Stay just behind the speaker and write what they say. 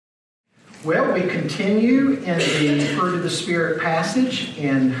Well, we continue in the Fruit of the Spirit passage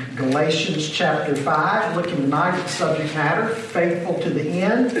in Galatians chapter 5, looking tonight at the subject matter, faithful to the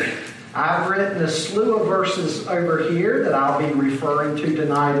end. I've written a slew of verses over here that I'll be referring to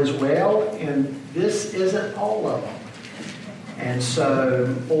tonight as well, and this isn't all of them. And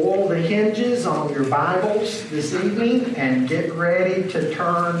so, oil the hinges on your Bibles this evening and get ready to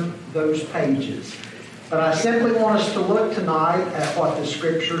turn those pages. But I simply want us to look tonight at what the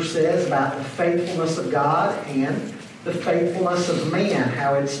Scripture says about the faithfulness of God and the faithfulness of man,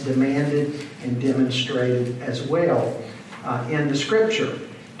 how it's demanded and demonstrated as well in the Scripture.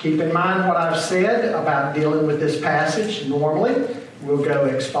 Keep in mind what I've said about dealing with this passage. Normally, we'll go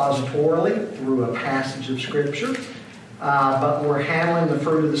expositorily through a passage of Scripture, but we're handling the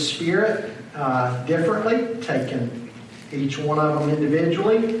fruit of the Spirit differently, taking each one of them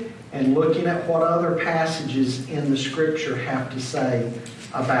individually, and looking at what other passages in the Scripture have to say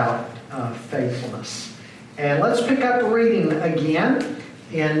about faithfulness. And let's pick up the reading again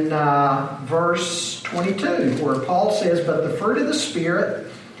in verse 22, where Paul says, "But the fruit of the Spirit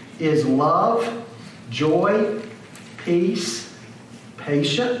is love, joy, peace,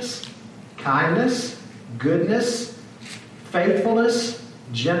 patience, kindness, goodness, faithfulness,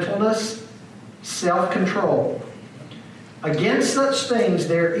 gentleness, self-control. Against such things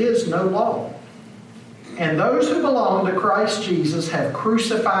there is no law. And those who belong to Christ Jesus have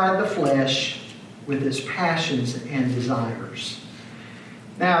crucified the flesh with its passions and desires."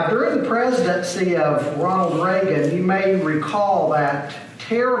 Now, during the presidency of Ronald Reagan, you may recall that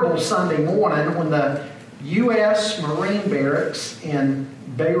terrible Sunday morning when the U.S. Marine barracks in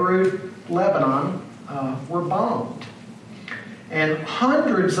Beirut, Lebanon, were bombed. And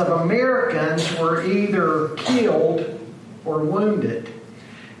hundreds of Americans were either killed or wounded.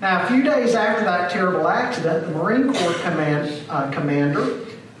 Now, a few days after that terrible accident, the Marine Corps commander,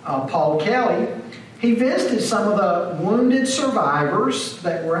 Paul Kelly, he visited some of the wounded survivors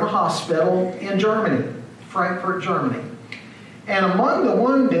that were in a hospital in Germany, Frankfurt, Germany. And among the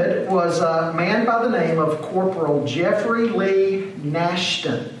wounded was a man by the name of Corporal Jeffrey Lee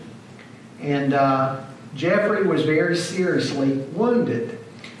Nashton. And Jeffrey was very seriously wounded.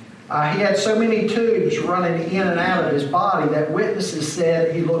 He had so many tubes running in and out of his body that witnesses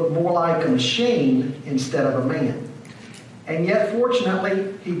said he looked more like a machine instead of a man. And yet,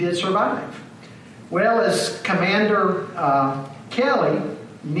 fortunately, he did survive. Well, as Commander Kelly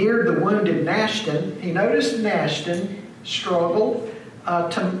neared the wounded Nashton, he noticed Nashton struggled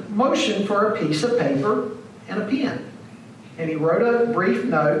to motion for a piece of paper and a pen. And he wrote a brief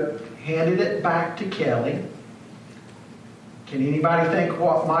note, handed it back to Kelly. Can anybody think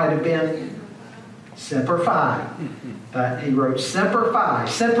what might have been Semper Fi? He wrote Semper Fi.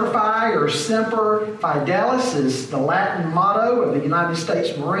 Semper Fi or Semper Fidelis is the Latin motto of the United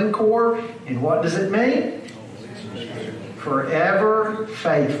States Marine Corps. And what does it mean? Forever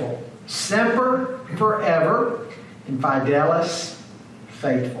faithful. Semper, forever. And Fidelis,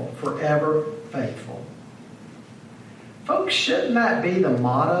 faithful. Forever faithful. Folks, shouldn't that be the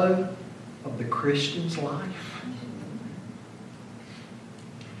motto of the Christian's life?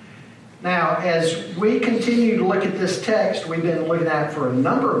 Now, as we continue to look at this text we've been looking at for a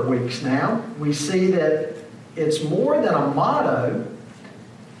number of weeks now, we see that it's more than a motto.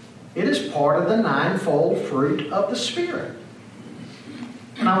 It is part of the ninefold fruit of the Spirit.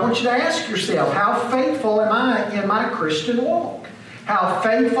 And I want you to ask yourself, how faithful am I in my Christian walk? How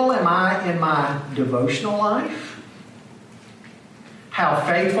faithful am I in my devotional life? How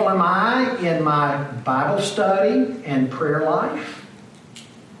faithful am I in my Bible study and prayer life?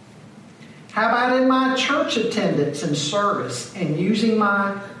 How about in my church attendance and service and using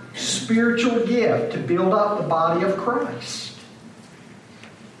my spiritual gift to build up the body of Christ?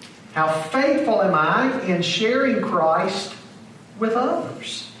 How faithful am I in sharing Christ with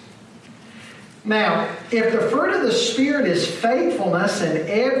others? Now, if the fruit of the Spirit is faithfulness and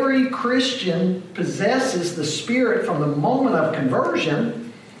every Christian possesses the Spirit from the moment of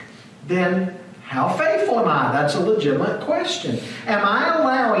conversion, then how faithful am I? That's a legitimate question. Am I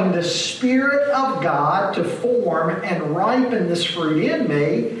allowing the Spirit of God to form and ripen this fruit in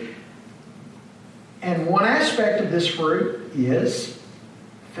me? And one aspect of this fruit is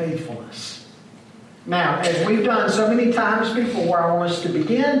faithfulness. Now, as we've done so many times before, I want us to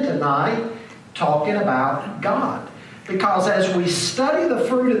begin tonight talking about God. Because as we study the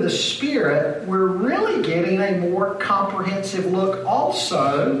fruit of the Spirit, we're really getting a more comprehensive look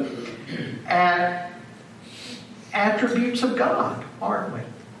also at attributes of God, aren't we?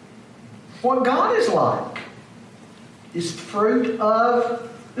 What God is like is the fruit of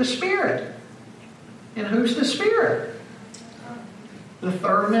the Spirit. And who's the Spirit? the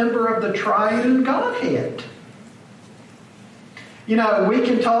third member of the triune Godhead. You know, we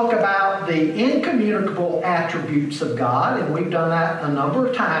can talk about the incommunicable attributes of God, and we've done that a number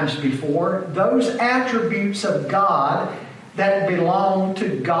of times before. Those attributes of God that belong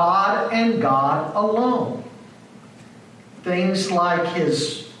to God and God alone. Things like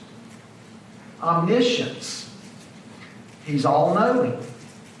His omniscience. He's all-knowing.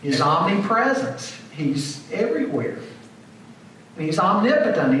 His omnipresence. He's everywhere. He's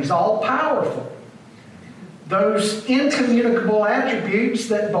omnipotent. He's all-powerful. Those incommunicable attributes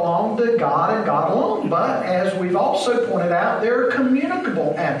that belong to God and God alone. But as we've also pointed out, there are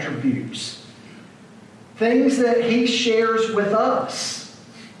communicable attributes. Things that He shares with us.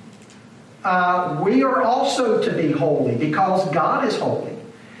 We are also to be holy because God is holy.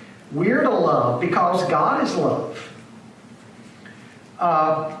 We're to love because God is love.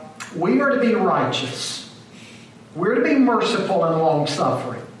 We are to be righteous. We're to be merciful and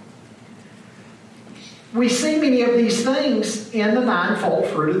long-suffering. We see many of these things in the ninefold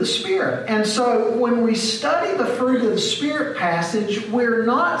fruit of the Spirit. And so when we study the fruit of the Spirit passage, we're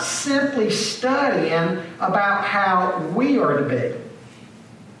not simply studying about how we are to be.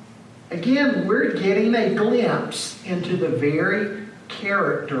 Again, we're getting a glimpse into the very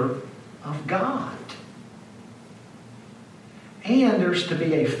character of God. And there's to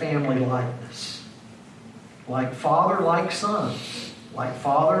be a family likeness. Like father, like son. Like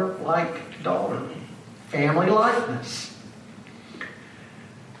father, like daughter. Family likeness.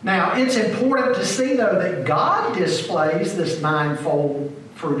 Now, it's important to see, though, that God displays this ninefold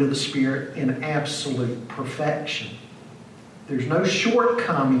fruit of the Spirit in absolute perfection. There's no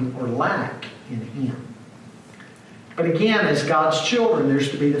shortcoming or lack in Him. But again, as God's children,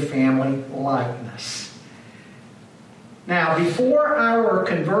 there's to be the family likeness. Now, before our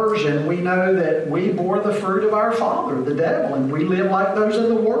conversion, we know that we bore the fruit of our father, the devil, and we live like those in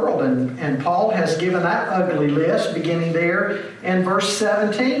the world. And Paul has given that ugly list beginning there in verse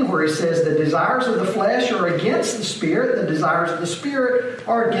 17, where he says, the desires of the flesh are against the Spirit, the desires of the Spirit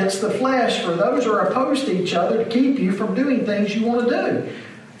are against the flesh, for those are opposed to each other to keep you from doing things you want to do.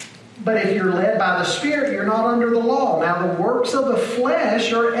 But if you're led by the Spirit, you're not under the law. Now, the works of the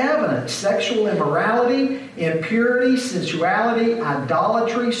flesh are evident. Sexual immorality, impurity, sensuality,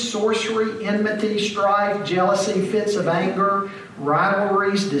 idolatry, sorcery, enmity, strife, jealousy, fits of anger,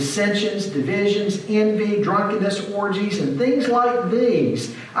 rivalries, dissensions, divisions, envy, drunkenness, orgies, and things like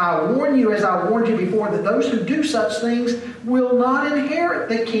these. I warn you, as I warned you before, that those who do such things will not inherit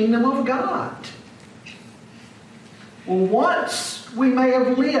the kingdom of God. Well, once we may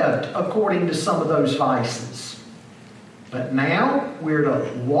have lived according to some of those vices. But now we're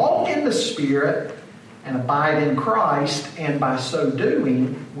to walk in the Spirit and abide in Christ, and by so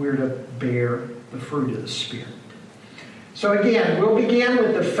doing, we're to bear the fruit of the Spirit. So again, we'll begin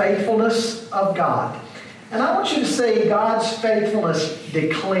with the faithfulness of God. And I want you to see God's faithfulness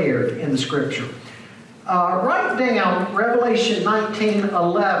declared in the Scripture. Write down Revelation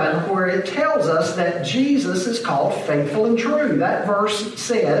 19:11, where it tells us that Jesus is called faithful and true. That verse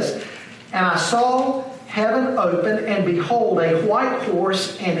says, and I saw heaven open, and behold, a white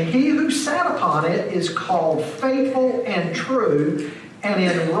horse, and he who sat upon it is called faithful and true, and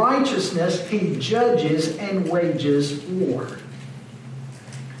in righteousness he judges and wages war.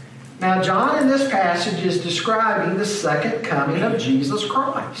 Now, John in this passage is describing the second coming of Jesus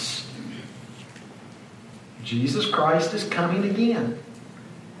Christ. Jesus Christ is coming again.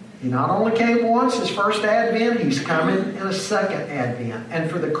 He not only came once, his first advent, he's coming in a second advent. And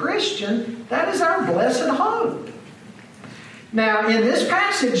for the Christian, that is our blessed hope. Now, in this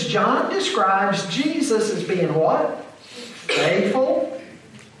passage, John describes Jesus as being what? Faithful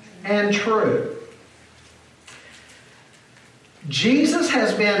and true. Jesus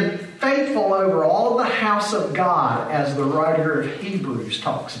has been faithful over all of the house of God, as the writer of Hebrews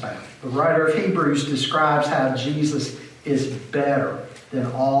talks about. The writer of Hebrews describes how Jesus is better than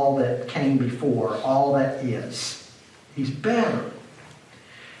all that came before, all that is. He's better.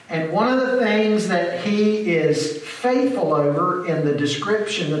 And one of the things that he is faithful over in the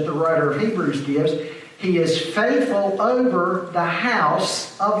description that the writer of Hebrews gives, he is faithful over the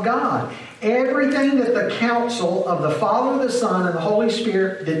house of God. Everything that the counsel of the Father, the Son, and the Holy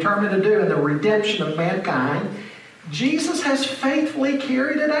Spirit determined to do in the redemption of mankind, Jesus has faithfully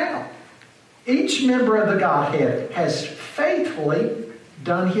carried it out. Each member of the Godhead has faithfully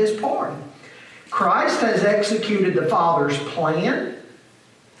done his part. Christ has executed the Father's plan,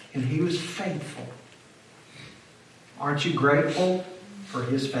 and he was faithful. Aren't you grateful for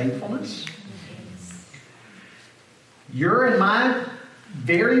his faithfulness? Your and my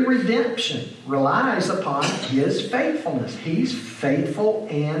very redemption relies upon His faithfulness. He's faithful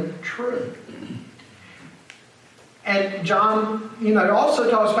and true. And John, also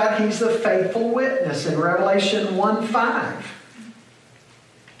talks about He's the faithful witness in Revelation 1:5.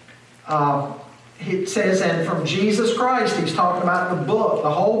 It says, and from Jesus Christ, He's talking about the book,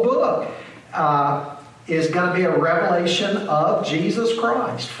 the whole book, is going to be a revelation of Jesus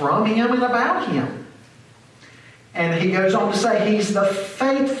Christ, from Him and about Him. And he goes on to say He's the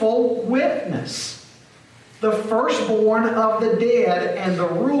faithful witness, the firstborn of the dead and the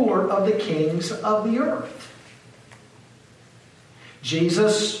ruler of the kings of the earth.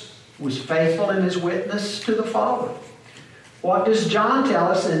 Jesus was faithful in His witness to the Father. What does John tell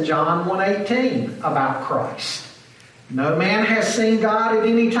us in John 1:18 about Christ? No man has seen God at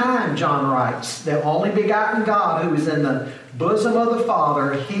any time, John writes. The only begotten God who is in the bosom of the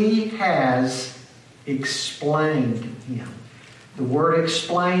Father, He has explained Him. The word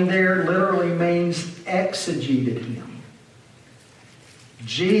explained there literally means exegeted Him.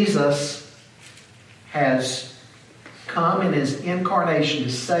 Jesus has come in His incarnation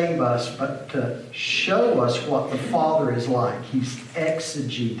to save us, but to show us what the Father is like. He's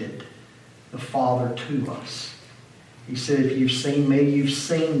exegeted the Father to us. He said, if you've seen me, you've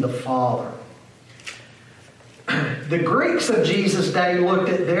seen the Father. The Greeks of Jesus' day looked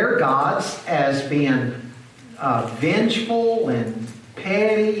at their gods as being vengeful and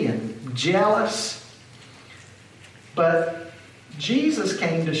petty and jealous. But Jesus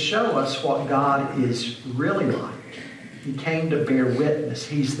came to show us what God is really like. He came to bear witness.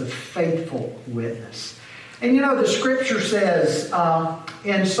 He's the faithful witness. And the Scripture says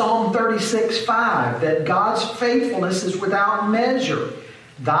in Psalm 36:5 that God's faithfulness is without measure.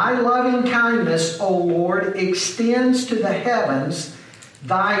 Thy loving kindness, O Lord, extends to the heavens.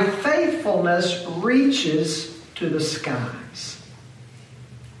 Thy faithfulness reaches to the skies.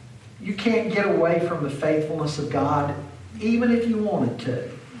 You can't get away from the faithfulness of God, even if you wanted to.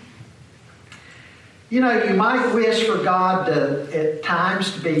 You might wish for God at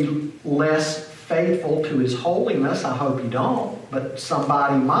times to be less faithful to His holiness. I hope you don't. But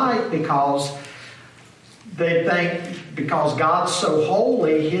somebody might, because they think because God's so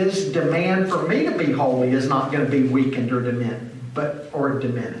holy, His demand for me to be holy is not going to be weakened or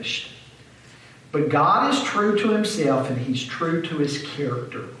diminished. But God is true to Himself, and He's true to His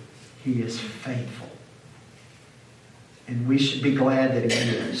character. He is faithful. And we should be glad that He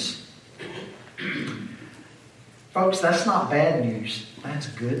is. Folks, that's not bad news. That's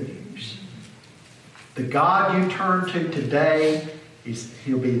good news. The God you turn to today,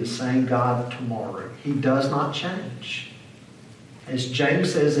 He'll be the same God tomorrow. He does not change. As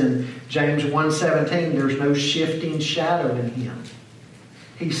James says in James 1:17, there's no shifting shadow in Him.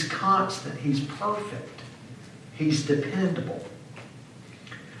 He's constant. He's perfect. He's dependable.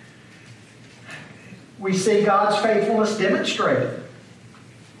 We see God's faithfulness demonstrated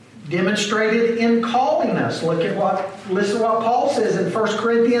in calling us. Listen to what Paul says in 1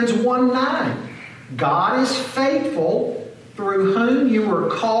 Corinthians 1:9. God is faithful, through whom you were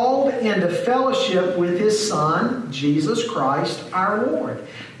called into fellowship with His Son, Jesus Christ our Lord.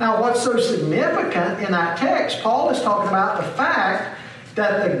 Now, what's so significant in that text, Paul is talking about the fact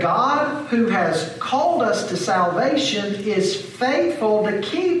that the God who has called us to salvation is faithful to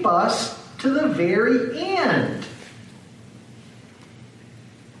keep us to the very end.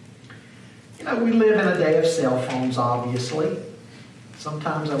 We live in a day of cell phones, obviously.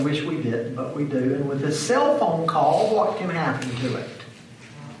 Sometimes I wish we didn't, but we do. And with a cell phone call, what can happen to it?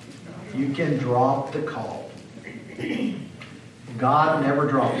 You can drop the call. God never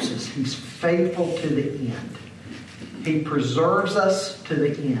drops us. He's faithful to the end. He preserves us to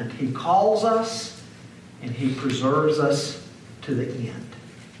the end. He calls us, and He preserves us to the end.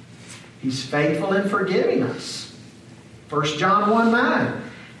 He's faithful in forgiving us. 1 John 1:9.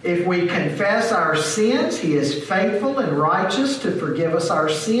 If we confess our sins, He is faithful and righteous to forgive us our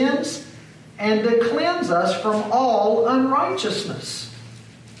sins and to cleanse us from all unrighteousness.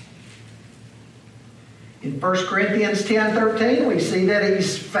 In 1 Corinthians 10:13, we see that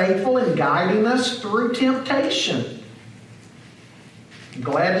He's faithful in guiding us through temptation. I'm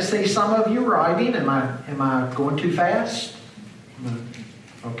glad to see some of you writing. Am I going too fast?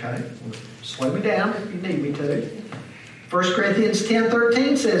 Okay. Well, slow me down if you need me to. 1 Corinthians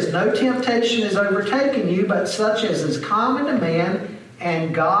 10:13 says, no temptation has overtaken you, but such as is common to man,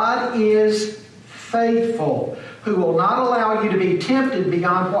 and God is faithful, who will not allow you to be tempted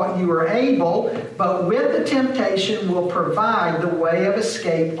beyond what you are able, but with the temptation will provide the way of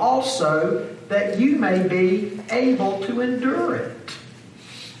escape also, that you may be able to endure it.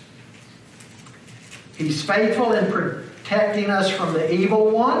 He's faithful in protecting us from the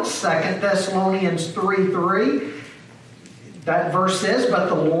evil one. 2 Thessalonians 3:3. That verse says, "But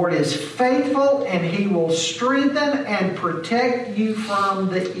the Lord is faithful, and He will strengthen and protect you from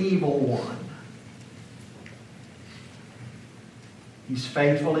the evil one." He's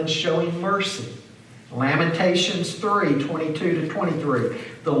faithful in showing mercy. Lamentations 3:22-23.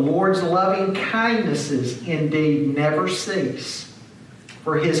 "The Lord's loving kindnesses indeed never cease,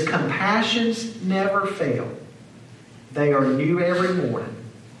 for His compassions never fail. They are new every morning.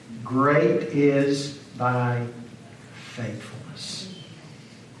 Great is thy faithfulness."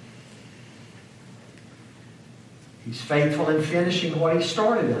 He's faithful in finishing what He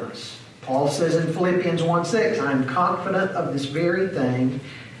started in us. Paul says in Philippians 1:6, "I am confident of this very thing,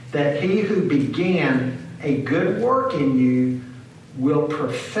 that He who began a good work in you will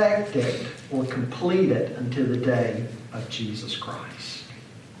perfect it or complete it until the day of Jesus Christ."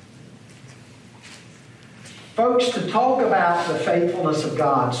 Folks, to talk about the faithfulness of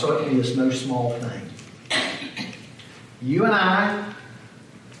God certainly is no small thing. You and I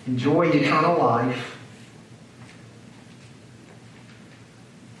enjoy eternal life.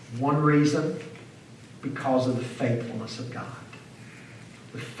 One reason, because of the faithfulness of God.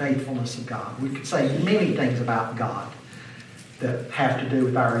 The faithfulness of God. We could say many things about God that have to do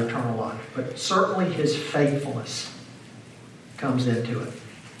with our eternal life, but certainly His faithfulness comes into it.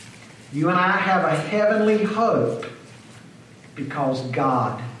 You and I have a heavenly hope because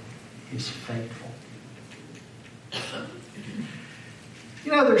God is faithful.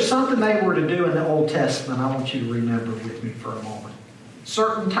 You know, there's something they were to do in the Old Testament I want you to remember with me for a moment.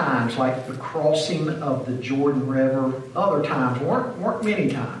 Certain times, like the crossing of the Jordan River, other times, weren't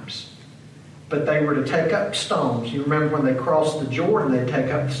many times, but they were to take up stones. You remember when they crossed the Jordan, they'd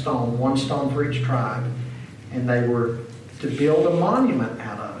take up the stone, one stone for each tribe, and they were to build a monument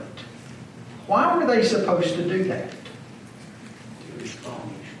out of it. Why were they supposed to do that?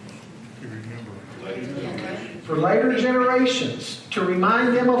 For later generations, to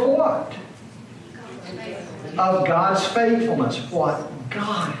remind them of what? Of God's faithfulness, what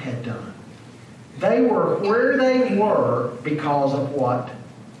God had done. They were where they were because of what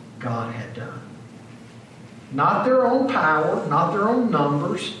God had done. Not their own power, not their own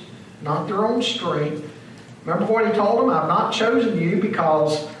numbers, not their own strength. Remember what He told them? "I've not chosen you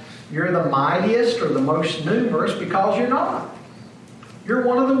because you're the mightiest or the most numerous, because you're not. You're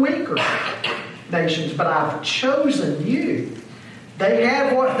one of the weaker nations, but I've chosen you." They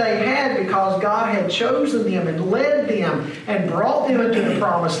had what they had because God had chosen them and led them and brought them into the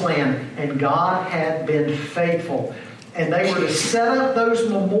promised land. And God had been faithful. And they were to set up those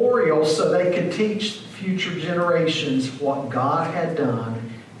memorials so they could teach future generations what God had done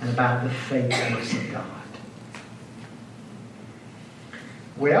and about the faithfulness of God.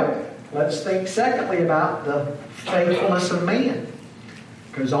 Well, let's think secondly about the faithfulness of man.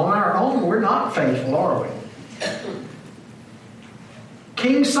 Because on our own, we're not faithful, are we?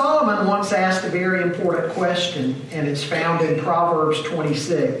 King Solomon once asked a very important question, and it's found in Proverbs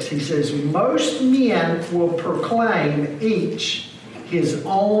 26. He says, "Most men will proclaim each his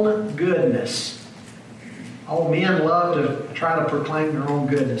own goodness." All men love to try to proclaim their own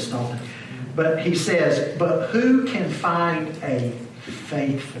goodness, don't they? But he says, "But who can find a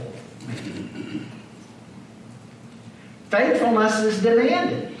faithful man?" Faithfulness is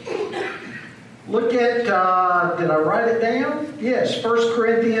demanded. Look at, did I write it down? Yes, 1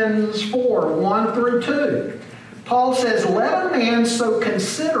 Corinthians 4, 1-2. Paul says, "Let a man so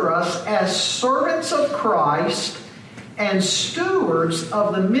consider us as servants of Christ and stewards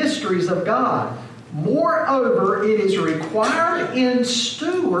of the mysteries of God. Moreover, it is required in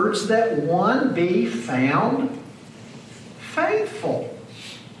stewards that one be found faithful."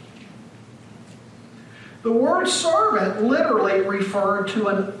 The word servant literally referred to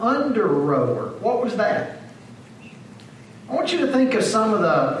an under-rower. What was that? I want you to think of some of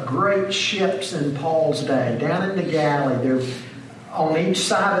the great ships in Paul's day. Down in the galley, there, on each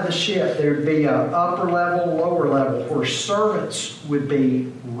side of the ship, there would be an upper level, lower level, where servants would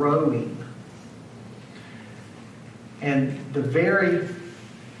be rowing. And the very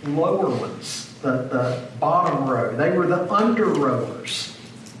lower ones, the bottom row, they were the under-rowers.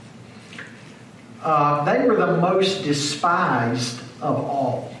 They were the most despised of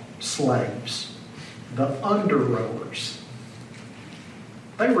all slaves, the under-rowers.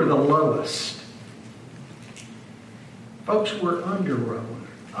 They were the lowest. Folks were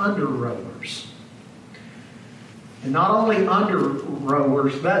under-rowers. And not only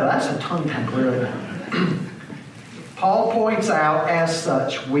under-rowers, that's a tongue tag, really. Paul points out, as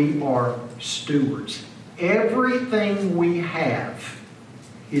such, we are stewards. Everything we have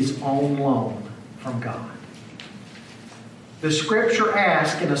is on loan from God. The Scripture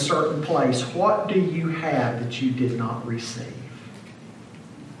asks in a certain place, what do you have that you did not receive?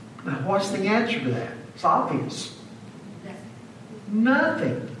 Now, what's the answer to that? It's obvious.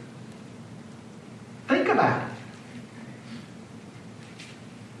 Nothing. Think about it.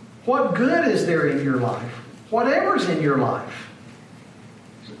 What good is there in your life? Whatever's in your life.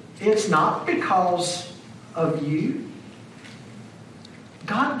 It's not because of you.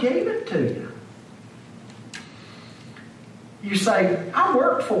 God gave it to you. You say, I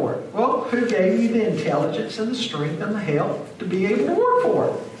worked for it. Well, who gave you the intelligence and the strength and the health to be able to work for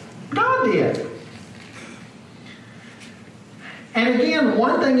it? God did. And again,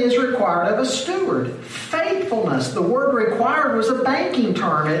 one thing is required of a steward. Faithfulness. The word required was a banking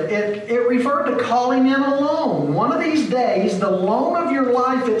term. It referred to calling in a loan. One of these days, the loan of your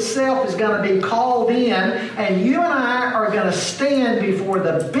life itself is going to be called in, and you and I are going to stand before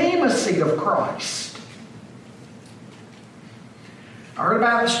the bema seat of Christ. I heard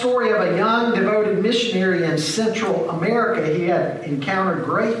about the story of a young, devoted missionary in Central America. He had encountered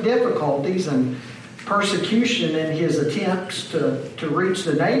great difficulties and persecution in his attempts to reach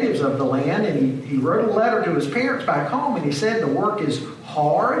the natives of the land. And he wrote a letter to his parents back home, and he said, the work is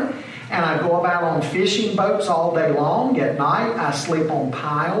hard, and I go about on fishing boats all day long. At night, I sleep on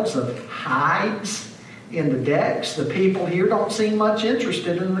piles of hides in the decks. The people here don't seem much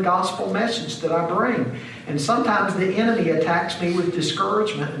interested in the gospel message that I bring. And sometimes the enemy attacks me with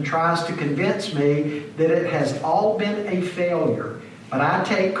discouragement and tries to convince me that it has all been a failure. But I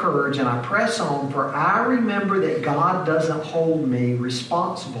take courage and I press on, for I remember that God doesn't hold me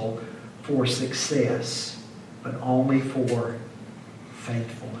responsible for success, but only for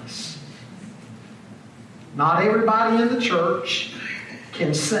faithfulness. Not everybody in the church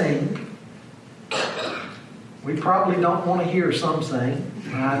can sing. We probably don't want to hear some sing.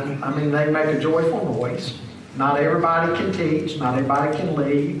 I mean, they make a joyful noise. Not everybody can teach. Not everybody can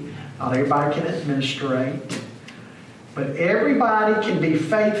lead. Not everybody can administrate. But everybody can be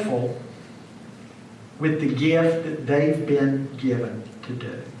faithful with the gift that they've been given to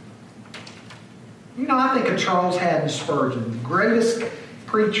do. You know, I think of Charles Haddon Spurgeon, the greatest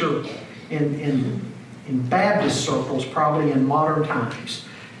preacher in Baptist circles, probably in modern times.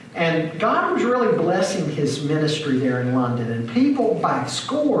 And God was really blessing his ministry there in London. And people by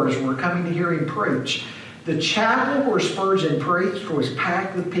scores were coming to hear him preach. The chapel where Spurgeon preached was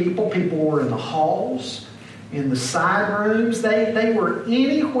packed with people. People were in the halls, in the side rooms. They were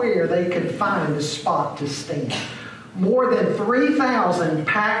anywhere they could find a spot to stand. More than 3,000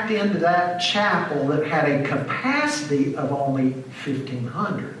 packed into that chapel that had a capacity of only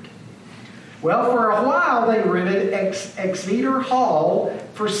 1,500. Well, for a while they rented Exeter Hall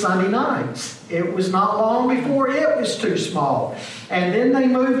for Sunday nights. It was not long before it was too small. And then they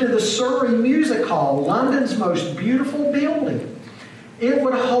moved to the Surrey Music Hall, London's most beautiful building. It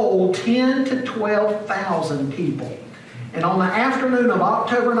would hold 10 to 12,000 people. And on the afternoon of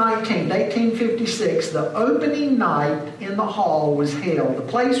October 19, 1856, the opening night in the hall was held. The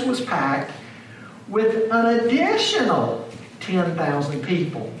place was packed with an additional 10,000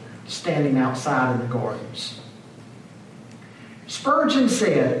 people standing outside in the gardens. Spurgeon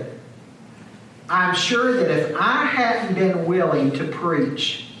said, I'm sure that if I hadn't been willing to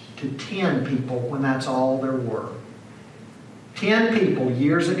preach to 10 people when that's all there were, 10 people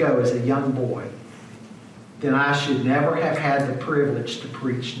years ago as a young boy, then I should never have had the privilege to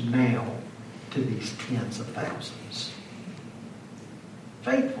preach now to these tens of thousands.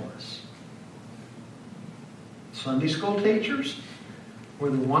 Faithfulness. Sunday school teachers,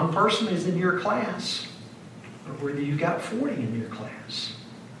 whether one person is in your class or whether you've got 40 in your class,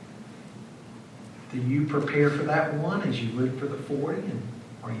 do you prepare for that one as you look for the 40, and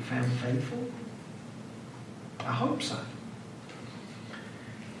are you found faithful? I hope so.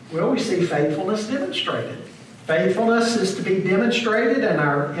 Well, we see faithfulness demonstrated. Faithfulness is to be demonstrated in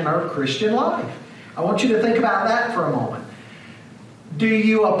our Christian life. I want you to think about that for a moment. Do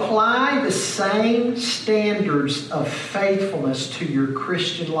you apply the same standards of faithfulness to your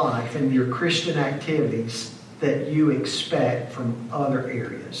Christian life and your Christian activities that you expect from other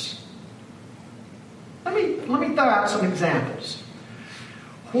areas? Let me throw out some examples.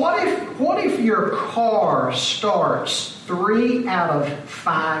 What if your car starts 3 out of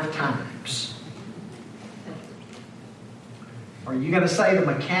 5 times? Are you going to say the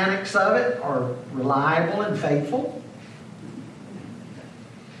mechanics of it are reliable and faithful?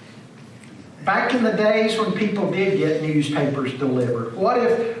 Back in the days when people did get newspapers delivered, what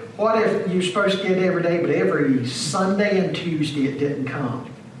if you're supposed to get it every day, but every Sunday and Tuesday it didn't come?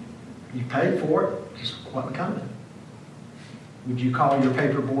 You paid for it, just wasn't coming. Would you call your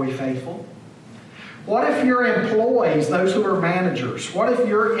paper boy faithful? What if your employees, those who are managers, what if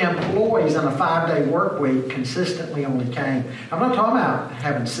your employees in a 5-day work week consistently only came? I'm not talking about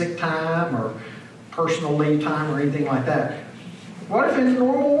having sick time or personal leave time or anything like that. What if in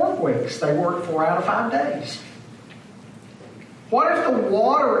normal work weeks they work 4 out of 5 days? What if the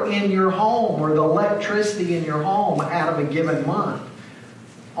water in your home or the electricity in your home out of a given month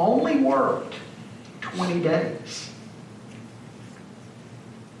only worked 20 days?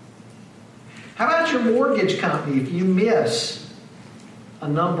 How about your mortgage company? If you miss a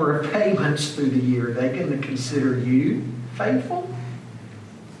number of payments through the year, they can consider you faithful?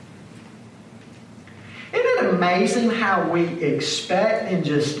 Isn't it amazing how we expect in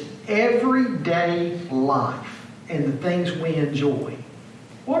just everyday life and the things we enjoy?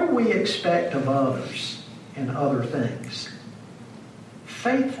 What do we expect of others and other things?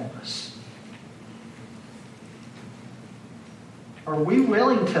 Faithfulness. Are we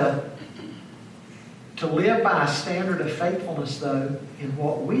willing to live by a standard of faithfulness, though, in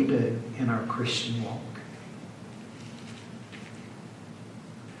what we do in our Christian walk?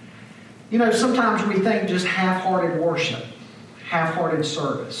 You know, sometimes we think just half-hearted worship, half-hearted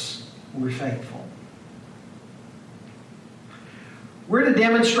service, we're faithful. We're to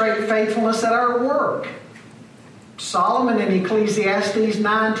demonstrate faithfulness at our work. Solomon in Ecclesiastes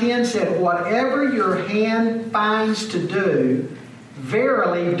 9:10 said, "Whatever your hand finds to do,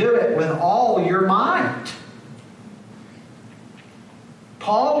 verily do it with all your might."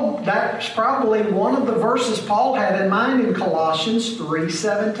 Paul, that's probably one of the verses Paul had in mind in Colossians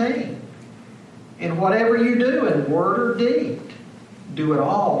 3:17. "In whatever you do, in word or deed, do it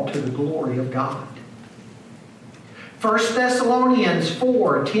all to the glory of God." 1 Thessalonians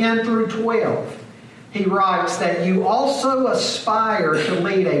 4:10 through 12. He writes that you also aspire to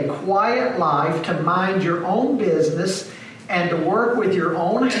lead a quiet life, to mind your own business, and to work with your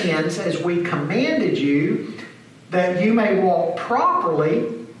own hands as we commanded you, that you may walk properly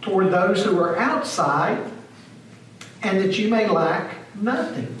toward those who are outside, and that you may lack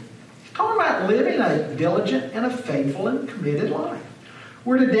nothing. He's talking about living a diligent and a faithful and committed life.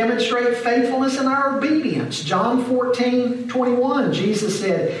 We're to demonstrate faithfulness in our obedience. John 14:21, Jesus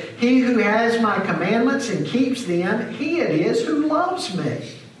said, "He who has my commandments and keeps them, he it is who loves me."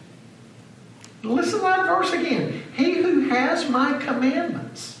 Listen to that verse again. "He who has my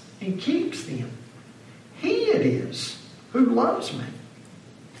commandments and keeps them, he it is who loves me.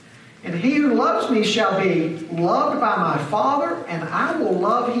 And he who loves me shall be loved by my Father, and I will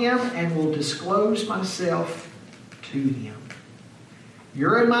love him and will disclose myself to him."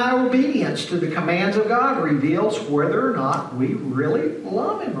 Your and my obedience to the commands of God reveals whether or not we really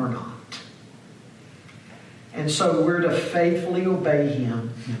love him or not. And so we're to faithfully obey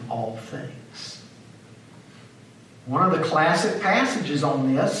him in all things. One of the classic passages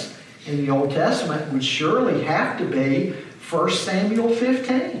on this in the Old Testament would surely have to be 1 Samuel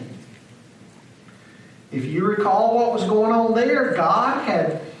 15. If you recall what was going on there, God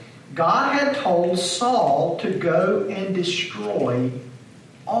had told Saul to go and destroy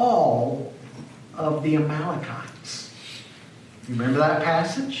all of the Amalekites. You remember that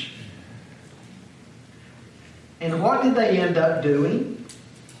passage? And what did they end up doing?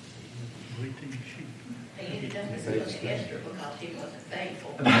 They ended up with Esther because he wasn't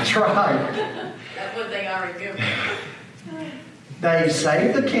faithful. That's right. That's what they are remember. They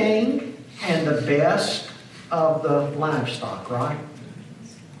saved the king and the best of the livestock, right?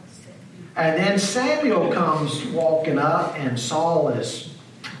 And then Samuel comes walking up, and Saul is,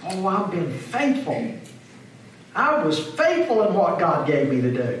 "Oh, I've been faithful. I was faithful in what God gave me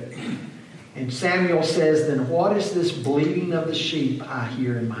to do." And Samuel says, "Then what is this bleating of the sheep I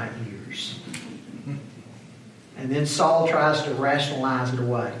hear in my ears?" And then Saul tries to rationalize it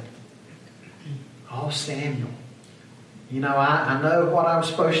away. "Oh, Samuel, you know, I know what I was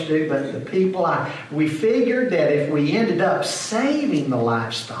supposed to do, but the people, we figured that if we ended up saving the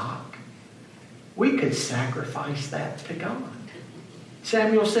livestock, we could sacrifice that to God."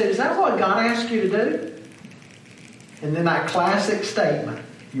 Samuel said, "Is that what God asked you to do?" And then that classic statement.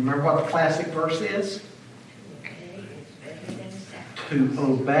 You remember what the classic verse is? To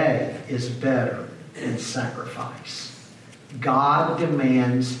obey is better than sacrifice. God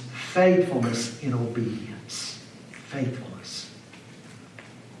demands faithfulness in obedience. Faithfulness.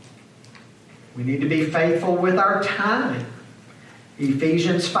 We need to be faithful with our time.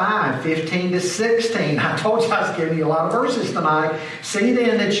 Ephesians 5:15-16. I told you I was giving you a lot of verses tonight. "See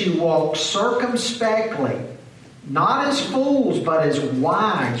then that you walk circumspectly, not as fools, but as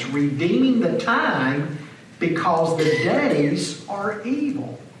wise, redeeming the time, because the days are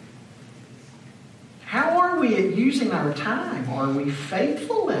evil." How are we at using our time? Are we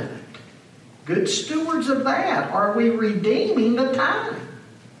faithful in it? good stewards of that? Are we redeeming the time?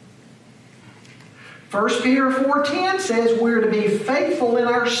 1 Peter 4:10 says we're to be faithful in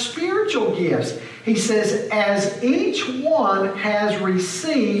our spiritual gifts. He says, as each one has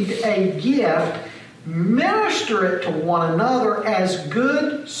received a gift, minister it to one another as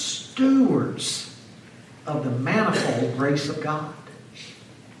good stewards of the manifold grace of God.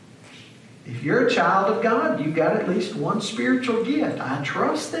 If you're a child of God, you've got at least one spiritual gift. I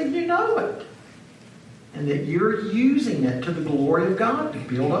trust that you know it. And that you're using it to the glory of God to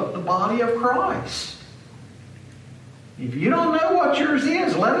build up the body of Christ. If you don't know what yours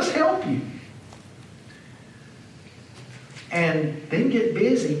is, let us help you. And then get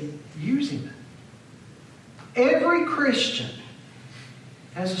busy using it. Every Christian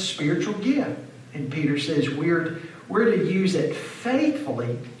has a spiritual gift. And Peter says we're to use it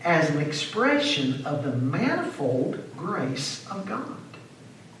faithfully as an expression of the manifold grace of God.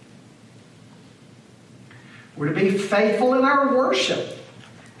 We're to be faithful in our worship.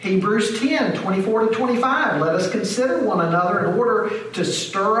 Hebrews 10:24-25. Let us consider one another in order to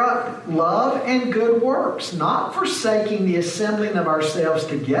stir up love and good works, not forsaking the assembling of ourselves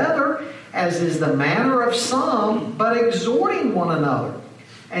together, as is the manner of some, but exhorting one another.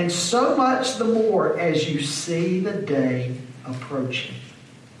 And so much the more as you see the day approaching.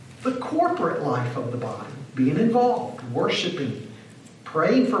 The corporate life of the body, being involved, worshiping,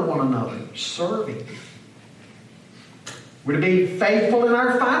 praying for one another, serving. We're to be faithful in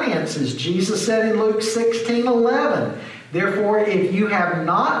our finances. Jesus said in Luke 16:11, therefore, if you have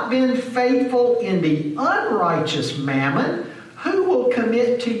not been faithful in the unrighteous mammon, who will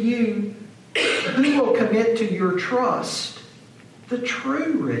commit to your trust the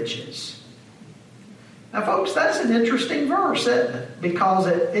true riches? Now, folks, that's an interesting verse, isn't it? Because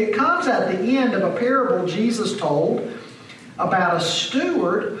it comes at the end of a parable Jesus told about a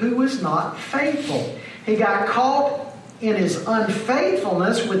steward who was not faithful. He got caught in his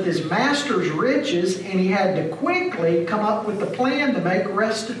unfaithfulness with his master's riches, and he had to quickly come up with a plan to make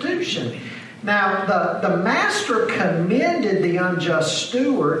restitution. Now, the master commended the unjust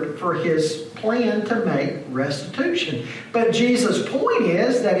steward for his plan to make restitution. But Jesus' point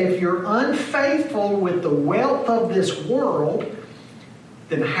is that if you're unfaithful with the wealth of this world,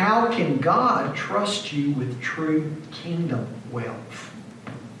 then how can God trust you with true kingdom wealth?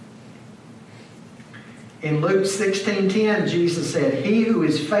 In Luke 16:10, Jesus said, he who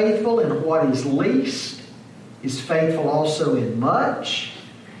is faithful in what is least is faithful also in much,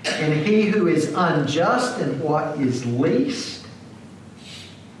 and he who is unjust in what is least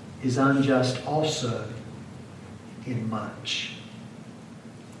is unjust also in much.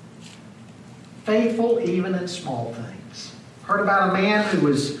 Faithful even in small things. Heard about a man who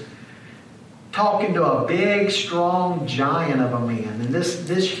was talking to a big, strong giant of a man. And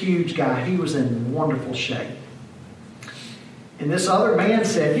this huge guy, he was in wonderful shape. And this other man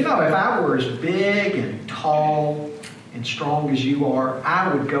said, if I were as big and tall and strong as you are,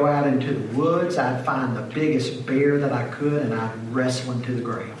 I would go out into the woods, I'd find the biggest bear that I could, and I'd wrestle him to the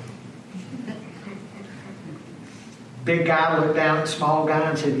ground. Big guy looked down at the small guy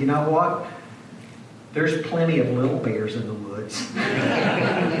and said, you know what? There's plenty of little bears in the woods.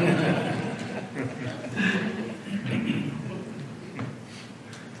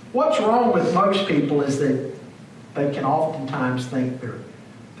 What's wrong with most people is that they can oftentimes think they're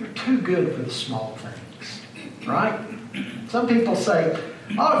too good for the small things, right? Some people say,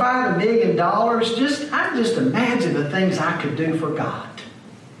 if I had $1 million, I can just imagine the things I could do for God.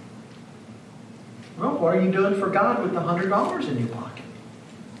 Well, what are you doing for God with the $100 in your pocket?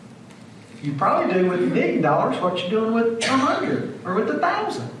 You probably do with $1 million what you're doing with 100 or with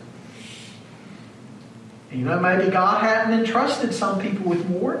 1,000. Maybe God hadn't entrusted some people with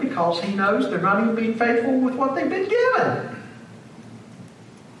more because He knows they're not even being faithful with what they've been given.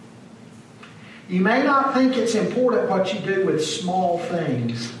 You may not think it's important what you do with small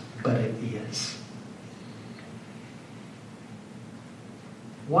things, but it is.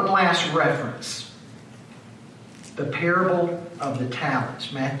 One last reference. The parable of the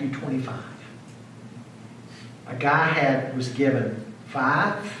talents, Matthew 25. A guy was given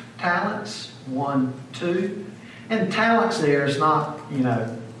 5 talents, 1, 2. And talents there is not,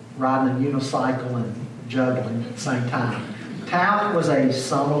 riding a unicycle and juggling at the same time. Talent was a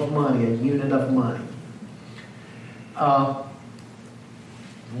sum of money, a unit of money.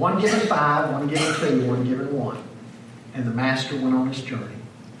 One given 5, one given 2, one given 1. And the master went on his journey.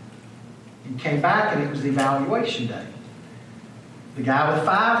 He came back and it was the evaluation day. The guy with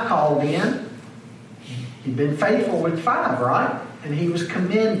 5 called in. He'd been faithful with 5, right? And he was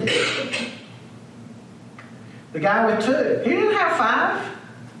commended. The guy with 2, he didn't have 5.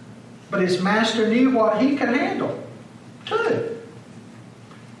 But his master knew what he could handle, too.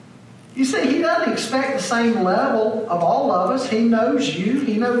 You see, he doesn't expect the same level of all of us. He knows you.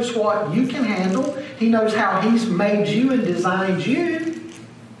 He knows what you can handle. He knows how he's made you and designed you.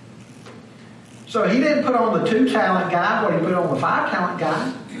 So he didn't put on the 2-talent guy what he put on the 5-talent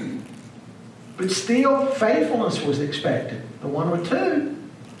guy. But still, faithfulness was expected. The one with 2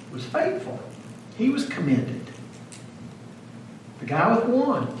 was faithful. He was commended. The guy with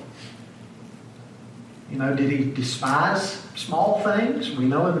 1, did he despise small things? We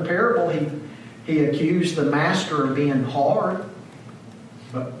know in the parable he accused the master of being hard.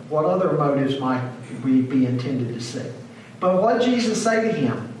 But what other motives might we be intended to see? But what did Jesus say to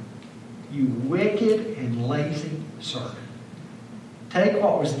him? You wicked and lazy servant. Take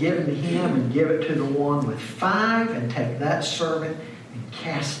what was given to him and give it to the one with 5, and take that servant and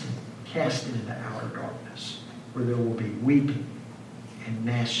cast it into outer darkness, where there will be weeping and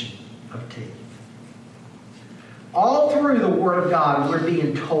gnashing of teeth. All through the Word of God, we're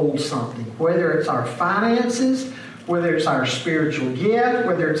being told something. Whether it's our finances, whether it's our spiritual gift,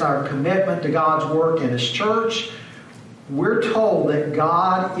 whether it's our commitment to God's work in His church, we're told that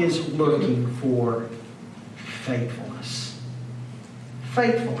God is looking for faithfulness.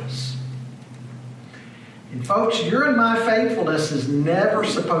 Faithfulness. And folks, your and my faithfulness is never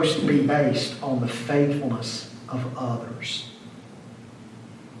supposed to be based on the faithfulness of others.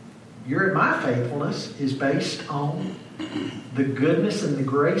 Your and my faithfulness is based on the goodness and the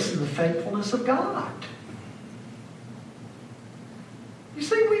grace and the faithfulness of God. You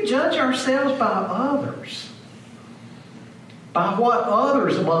see, we judge ourselves by others. By what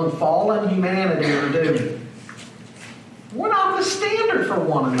others among fallen humanity are doing. We're not the standard for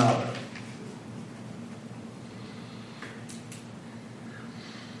one another.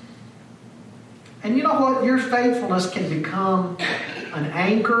 And you know what? Your faithfulness can become an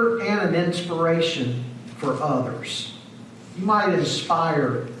anchor and an inspiration for others. You might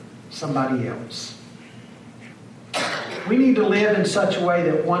inspire somebody else. We need to live in such a way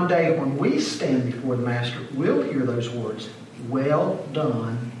that one day when we stand before the Master, we'll hear those words, well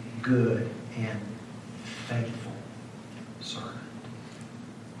done, good and faithful servant.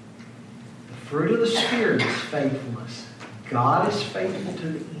 The fruit of the Spirit is faithfulness. God is faithful to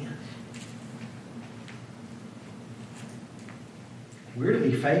the end. We're to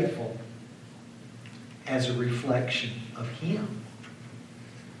be faithful as a reflection of Him.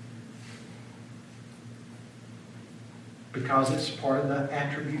 Because it's part of the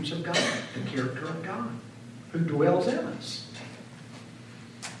attributes of God, the character of God, who dwells in us.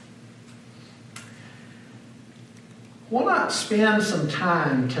 Why not spend some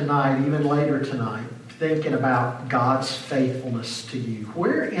time tonight, even later tonight, thinking about God's faithfulness to you?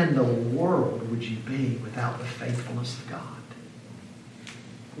 Where in the world would you be without the faithfulness of God?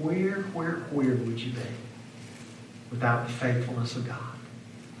 Where would you be without the faithfulness of God?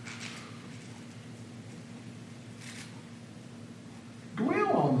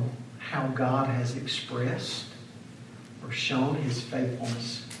 Dwell on how God has expressed or shown His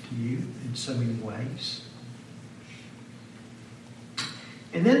faithfulness to you in so many ways.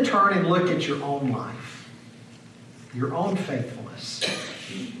 And then turn and look at your own life, your own faithfulness.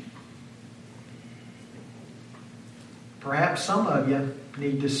 Perhaps some of you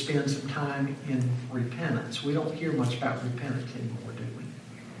need to spend some time in repentance. We don't hear much about repentance anymore, do we?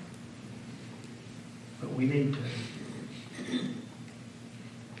 But we need to.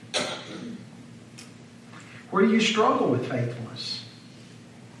 Where do you struggle with faithfulness?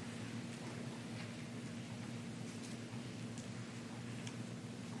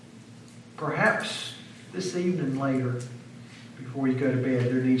 Perhaps this evening later, before you go to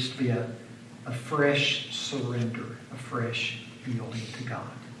bed, there needs to be a fresh surrender, a fresh yielding to God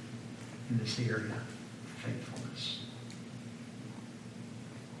in this area of faithfulness.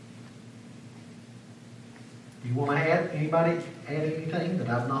 You want to add anything that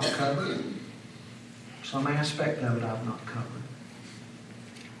I've not covered? Some aspect of it I've not covered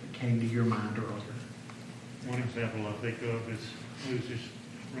that came to your mind earlier. One example I think of is Moses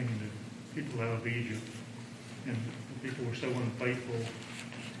bringing the people out of Egypt, and the people were so unfaithful.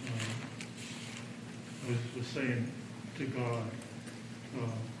 Moses was saying to God,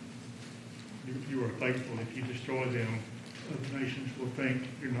 you are faithful. If you destroy them, other nations will think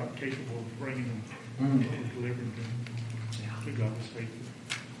you're not capable of bringing them or delivering them. To God was faithful.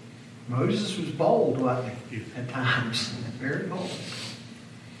 Moses was bold, wasn't he? Yes. At times. Very bold.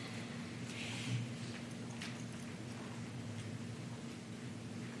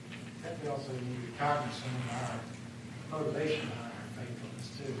 We also need to be cognizant of our motivation behind our faithfulness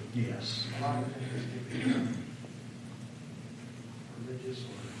too. Yes. A lot of things can be religious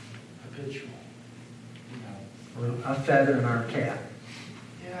or habitual, you know. A feather in our cap.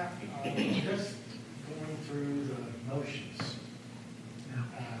 Yeah, just going through the motions,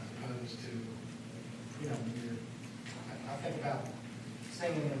 as opposed to, you know, when you're, I think about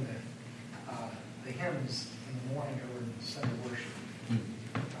singing in the hymns in the morning over in Sunday worship. I mean,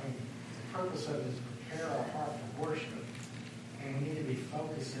 the purpose of it is to prepare our heart for worship, and we need to be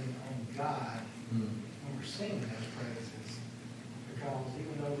focusing on God when we're singing those praises, because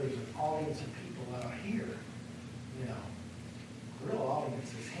even though there's an audience of people out here, you know, the real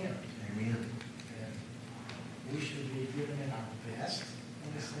audience is Him. Amen. And we should be giving it our best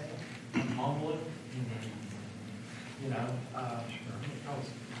in this thing, humbly, you know, because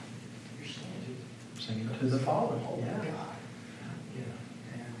you're singing Singing to the Father. to Yeah. God, you know,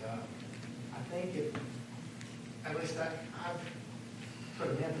 and I think it, at least I've put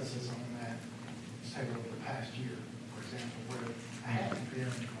an emphasis on that, say, over the past year, for example, where I haven't been in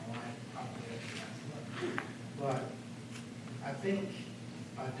my life probably up to last month. But I think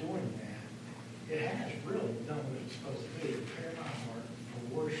by doing that, it has really done what it's supposed to be, prepare my heart for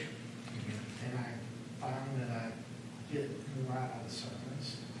worship. And I find that I get more out of the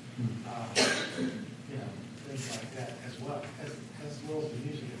sermons, you know, things like that as well as the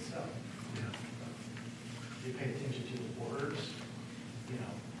music itself. You pay attention to the words, you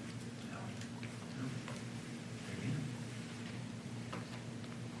know.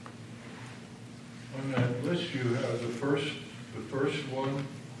 On that list, you have the first one.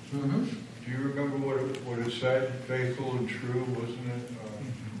 Mm-hmm. Do you remember what it said? Faithful and true, wasn't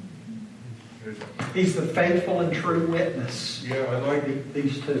it? He's the faithful and true witness. Yeah, I like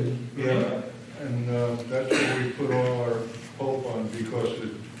These two. Yeah, and that's what we put all our hope on, because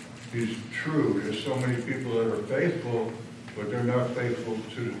he's true. There's so many people that are faithful, but they're not faithful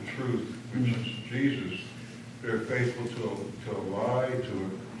to the truth, which is Jesus. They're faithful to a lie,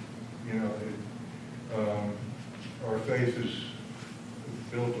 you know. Our faith is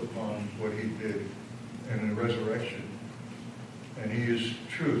built upon what he did and the resurrection. And he is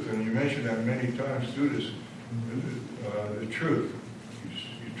truth. And you mentioned that many times through this, the truth.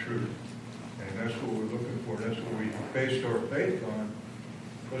 He's truth. And that's what we're looking for. That's what we based our faith on.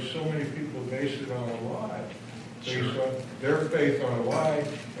 Because so many people base it on a lie. Based on their faith on a lie,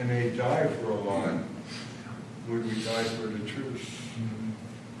 and they die for a lie. Would we die for the truth?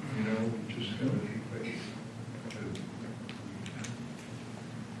 You know, we just have to keep faith.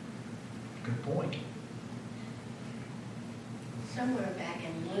 Good point. Somewhere back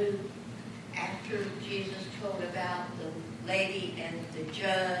in Luke, after Jesus told about the lady and the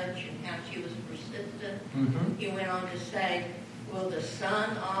judge and how she was persistent, he went on to say, will the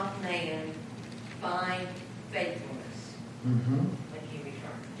Son of Man find faithfulness when he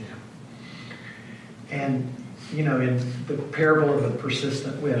returns? Yeah. And, you know, in the parable of the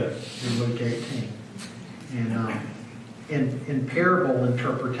persistent widow in Luke 18, and in parable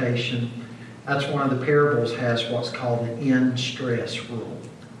interpretation, that's one of the parables has what's called the end stress rule.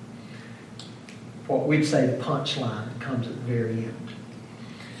 What we'd say the punchline comes at the very end.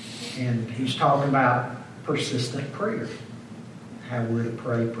 And he's talking about persistent prayer. How we're to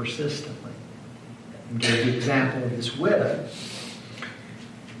pray persistently. And gave the example of this widow.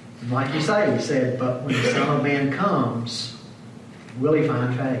 And like you say, he said, but when the Son of Man comes, will he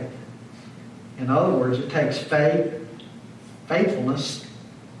find faith? In other words, it takes faithfulness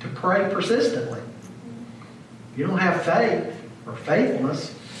to pray persistently. If you don't have faith or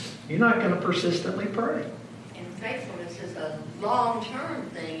faithfulness, you're not going to persistently pray. And faithfulness is a long-term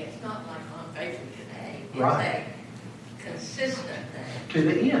thing. It's not like I'm faithful today. It's Right. a consistent thing. To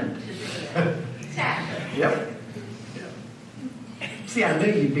the end. To the end. Exactly. Yep. See, I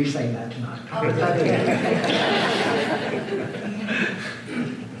knew you'd be saying that tonight. Oh, okay.